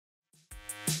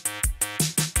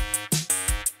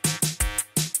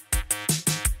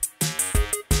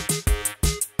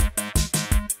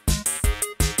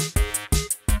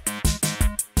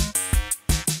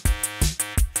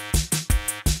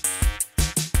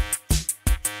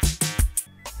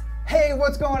Hey,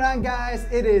 what's going on, guys?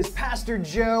 It is Pastor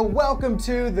Joe. Welcome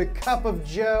to the Cup of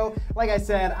Joe. Like I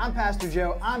said, I'm Pastor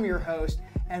Joe. I'm your host.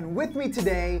 And with me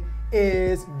today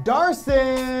is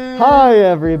Darson. Hi,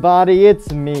 everybody. It's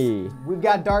me. We've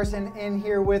got Darson in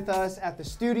here with us at the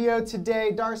studio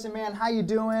today. Darson, man, how you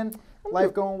doing?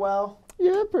 Life going well?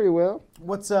 Yeah, pretty well.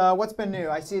 What's been new?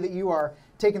 I see that you are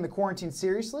taking the quarantine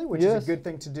seriously, which is a good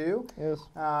thing to do. Yes.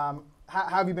 How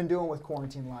have you been doing with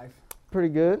quarantine life? Pretty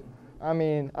good. I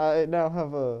mean, I now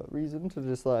have a reason to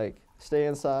just stay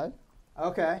inside.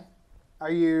 Okay. Are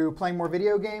you playing more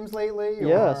video games lately?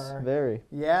 Yes, very.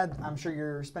 Yeah, I'm sure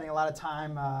you're spending a lot of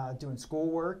time doing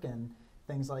schoolwork and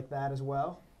things like that as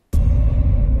well.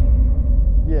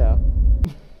 Yeah.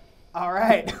 All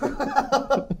right.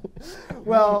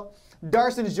 Well,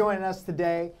 Darson is joining us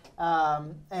today,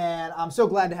 and I'm so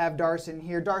glad to have Darson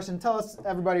here. Darson, tell us,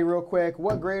 everybody, real quick,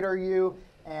 what grade are you,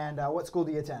 and what school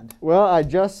do you attend? Well, I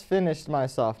just finished my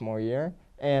sophomore year,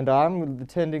 and I'm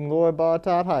attending Lord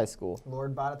Botetourt High School.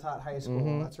 Lord Botetourt High School.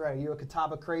 Mm-hmm. That's right. Are you a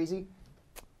Catawba crazy?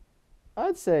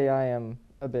 I'd say I am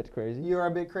a bit crazy. You are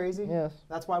a bit crazy? Yes.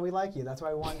 That's why we like you. That's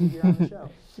why we want you here on the show.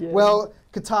 Yeah. Well,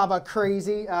 Catawba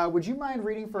crazy, would you mind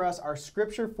reading for us our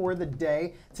scripture for the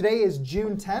day? Today is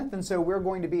June 10th, and so we're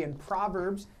going to be in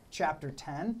Proverbs chapter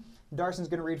 10. Darson's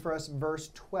going to read for us verse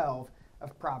 12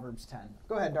 of Proverbs 10.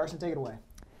 Go ahead, Darson, take it away.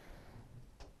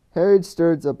 Hatred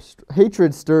stirs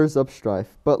up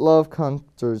strife, but love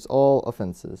conquers all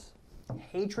offenses.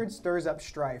 Hatred stirs up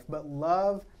strife, but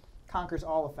love conquers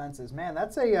all offenses. Man,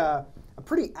 that's a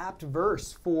pretty apt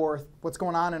verse for what's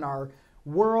going on in our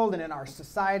world and in our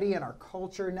society and our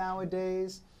culture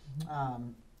nowadays. I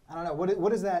don't know. What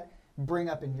does that bring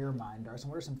up in your mind, Darson?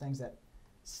 What are some things that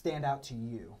stand out to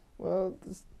you? Well,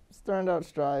 stirring out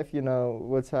strife, you know,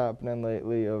 what's happening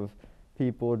lately of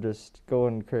people just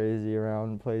going crazy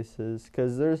around places.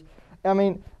 Because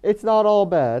it's not all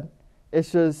bad.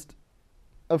 It's just,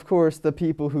 of course, the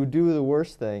people who do the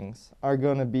worst things are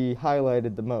going to be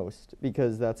highlighted the most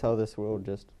because that's how this world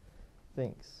just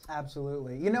thinks.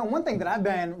 Absolutely. You know, one thing that I've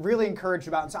been really encouraged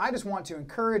about, and so I just want to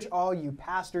encourage all you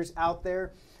pastors out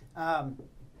there,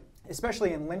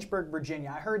 especially in Lynchburg,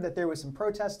 Virginia. I heard that there was some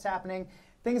protests happening.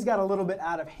 Things got a little bit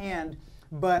out of hand,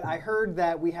 but I heard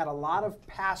that we had a lot of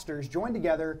pastors join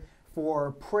together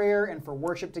for prayer and for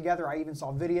worship together. I even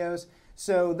saw videos.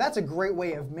 So that's a great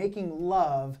way of making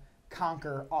love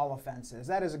conquer all offenses.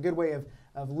 That is a good way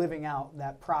of living out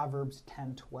that Proverbs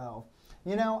 10:12.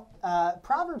 You know,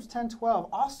 Proverbs 10:12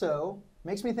 also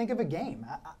makes me think of a game.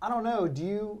 I don't know. Do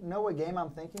you know what game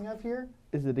I'm thinking of here?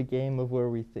 Is it a game of where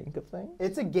we think of things?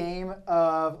 It's a game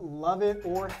of love it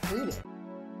or hate it.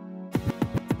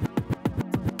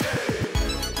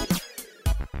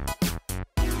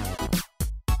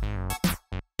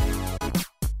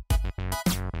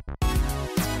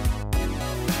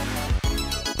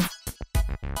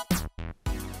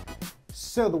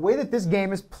 So the way that this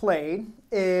game is played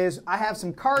is I have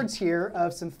some cards here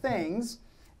of some things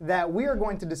that we are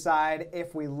going to decide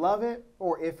if we love it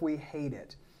or if we hate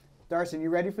it. Darson, you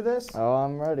ready for this? Oh,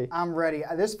 I'm ready. I'm ready.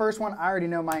 This first one, I already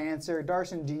know my answer.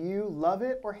 Darson, do you love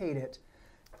it or hate it?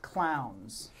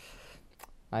 Clowns.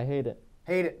 I hate it.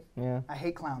 Hate it. Yeah. I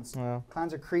hate clowns. Yeah.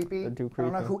 Clowns are creepy. They're too I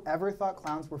don't know creepy. whoever thought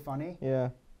clowns were funny. Yeah.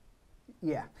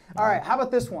 Yeah. All right, how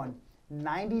about this one?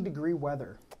 90-degree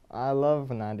weather. I love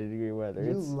 90-degree weather.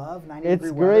 You love 90-degree It's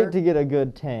weather? great to get a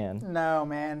good tan. No,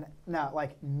 man. No,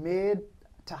 like mid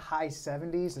to high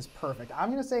 70s is perfect. I'm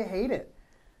going to say hate it.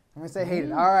 I'm going to say hate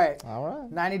it. All right. All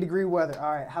right. 90-degree weather.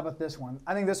 All right, how about this one?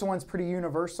 I think this one's pretty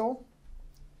universal.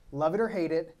 Love it or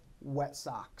hate it, wet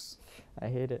socks. I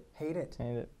hate it. Hate it.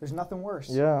 Hate it. There's nothing worse.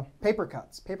 Yeah. Paper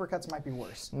cuts. Paper cuts might be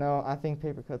worse. No, I think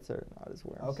paper cuts are not as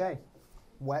worse. Okay.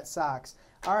 Wet socks.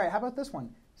 All right, how about this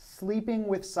one? Sleeping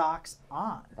with socks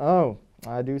on. Oh,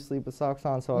 I do sleep with socks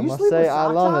on, so I You must sleep with say I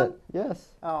socks love on? it. Yes.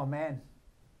 Oh, man.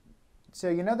 So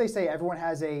you know they say everyone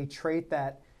has a trait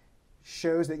that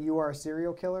shows that you are a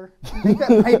serial killer? I think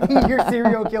that might be your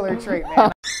serial killer trait,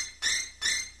 man.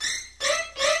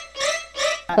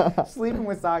 Sleeping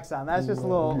with socks on. That's just a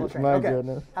little trait. My Okay.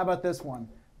 goodness. How about this one?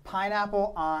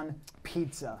 Pineapple on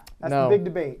pizza. That's No. the big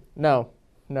debate. No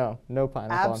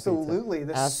pineapple Absolutely. on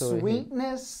The pizza. Absolutely.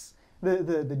 sweetness,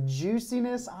 the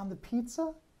juiciness on the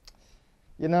pizza.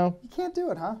 You know, You can't do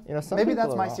it, huh? You know, some Maybe people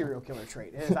that's are my wrong. serial killer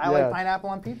trait. Is I Yeah. like pineapple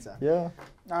on pizza. yeah.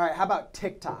 All right. How about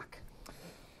TikTok?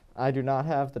 I do not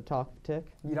have the talk tick.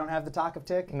 You don't have the talk of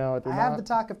tick? No, I do I have not. the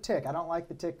talk of tick. I don't like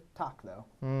the tick-tock, though.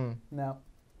 No,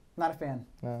 not a fan.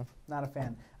 No. Not a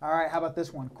fan. All right, how about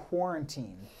this one?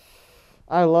 Quarantine.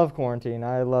 I love quarantine.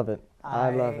 I love it.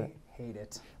 I love it. hate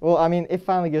it. Well, I mean, it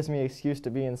finally gives me an excuse to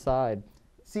be inside.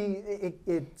 See,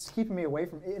 it's keeping me away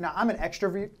from. I'm an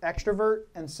extrovert,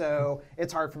 and so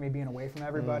it's hard for me being away from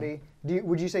everybody.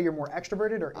 Would you say you're more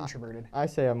extroverted or introverted? I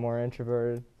say I'm more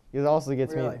introverted. It also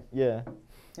gets Really? me. Yeah.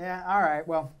 Yeah. All right.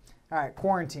 Well. All right.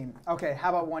 Quarantine. Okay. How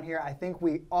about one here? I think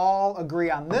we all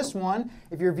agree on this one.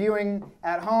 If you're viewing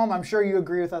at home, I'm sure you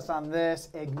agree with us on this.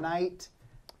 Ignite.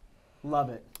 Love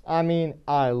it. I mean,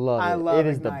 I love it. It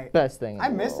is Ignite. The best thing in the I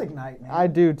miss world. Ignite, man. I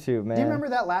do too, man. Do you remember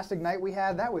that last Ignite we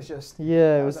had? That was just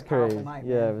Yeah, it was a powerful crazy. night,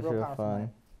 Yeah, man. it was real powerful fun. night.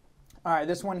 All right,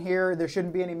 this one here, there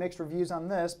shouldn't be any mixed reviews on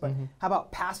this, but how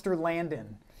about Pastor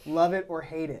Landon? Love it or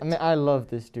hate it? I mean, I love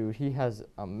this dude. He has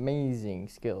amazing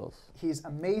skills. He's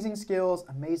amazing skills,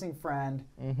 amazing friend.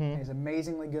 Mm-hmm. He's an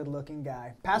amazingly good-looking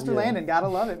guy. Pastor Yeah. Landon, gotta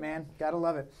love it, man. Gotta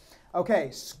love it. Okay,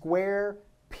 square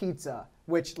pizza,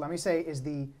 which let me say is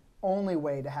the only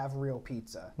way to have real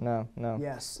pizza. No.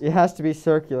 Yes. It has to be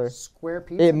circular. Square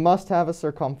pizza. It must have a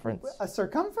circumference. A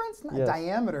circumference, not Yes.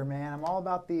 diameter, man. I'm all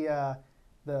about the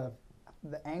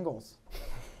angles,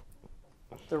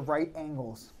 the right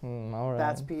angles. All right.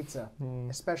 That's pizza,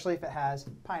 especially if it has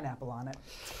pineapple on it.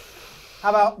 How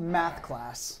about math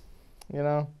class? You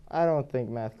know, I don't think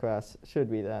math class should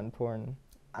be that important.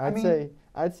 I'd mean-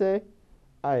 say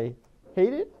I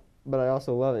hate it, but I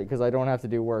also love it because I don't have to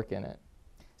do work in it.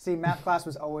 See, math class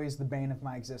was always the bane of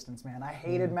my existence, man. I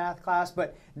hated math class,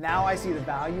 but now I see the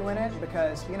value in it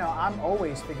because, I'm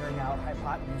always figuring out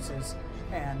hypotenuses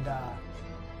and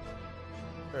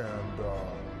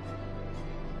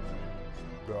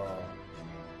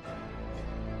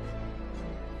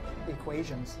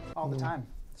equations all the time.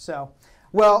 So,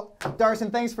 well,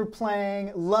 Darson, thanks for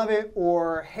playing. Love it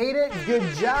or hate it.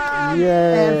 Good job.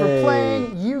 Yay. And for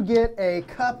playing, you get a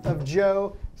Cup of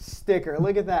Joe sticker.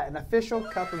 Look at that, an official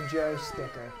Cup of Joe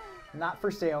sticker. Not for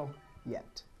sale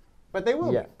yet. But they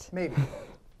will Yet. be. Maybe.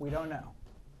 We don't know.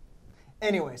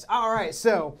 Anyways, all right,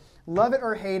 so love it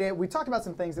or hate it. We talked about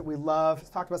some things that we love,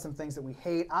 talked about some things that we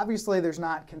hate. Obviously, there's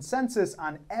not consensus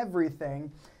on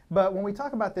everything, but when we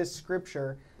talk about this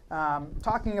scripture,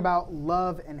 talking about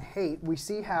love and hate, we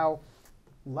see how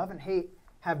love and hate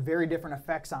have very different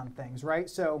effects on things, right?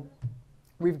 So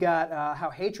we've got how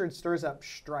hatred stirs up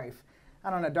strife. I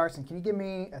don't know, Darson, can you give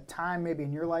me a time maybe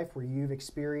in your life where you've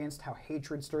experienced how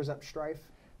hatred stirs up strife?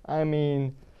 I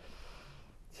mean,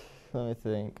 let me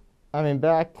think. I mean,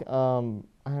 back, I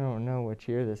don't know which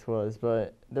year this was,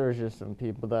 but there was just some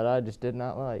people that I just did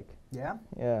not like. Yeah?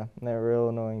 Yeah, they're real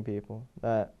annoying people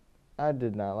that I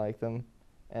did not like them,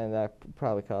 and that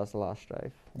probably caused a lot of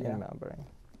strife in my brain.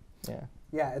 Yeah.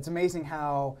 Yeah, it's amazing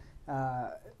how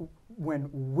when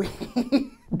we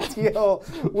deal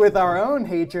with our own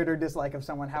hatred or dislike of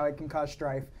someone, how it can cause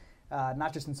strife,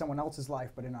 not just in someone else's life,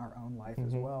 but in our own life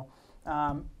as well.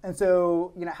 And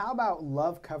so, how about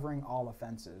love covering all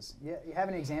offenses? Yeah, you have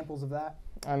any examples of that?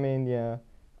 I mean, yeah,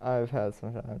 I've had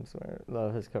some times where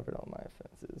love has covered all my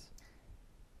offenses.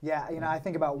 Yeah, I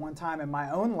think about one time in my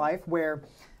own life where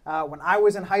when I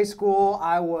was in high school,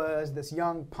 I was this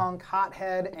young punk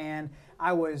hothead, and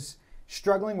I was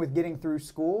struggling with getting through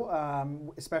school,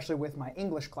 especially with my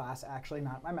English class, actually,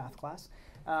 not my math class.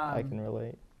 I can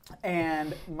relate.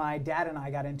 And my dad and I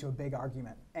got into a big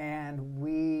argument, and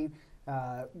we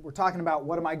were talking about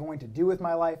what am I going to do with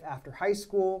my life after high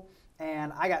school,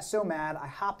 and I got so mad, I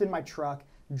hopped in my truck,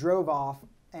 drove off,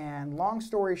 and long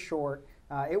story short,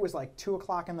 it was like 2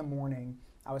 o'clock in the morning.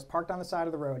 I was parked on the side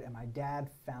of the road, and my dad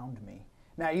found me.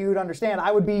 Now, you'd understand,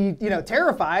 I would be,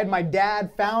 terrified. My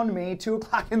dad found me 2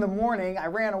 o'clock in the morning. I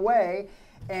ran away,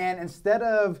 and instead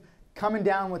of coming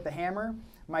down with the hammer,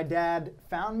 my dad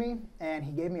found me, and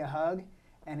he gave me a hug,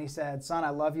 and he said, "Son, I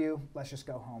love you. Let's just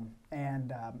go home."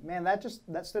 And man, that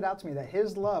stood out to me, that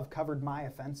his love covered my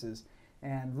offenses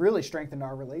and really strengthened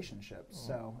our relationship.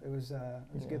 So it was a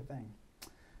good thing.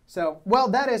 So, well,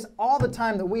 that is all the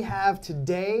time that we have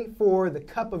today for the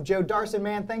Cup of Joe. Darson,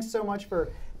 man, thanks so much for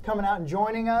coming out and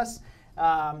joining us.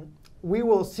 We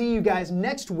will see you guys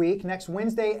next week, next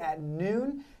Wednesday at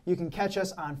noon. You can catch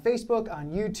us on Facebook, on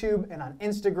YouTube, and on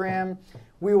Instagram.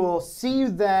 We will see you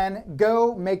then.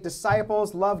 Go make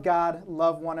disciples, love God,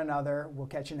 love one another. We'll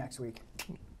catch you next week.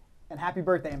 And happy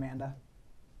birthday, Amanda.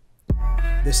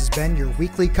 This has been your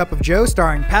weekly Cup of Joe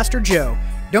starring Pastor Joe.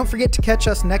 Don't forget to catch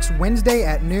us next Wednesday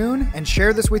at noon and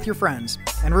share this with your friends.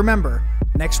 And remember,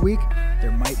 next week,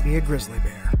 there might be a grizzly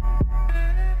bear.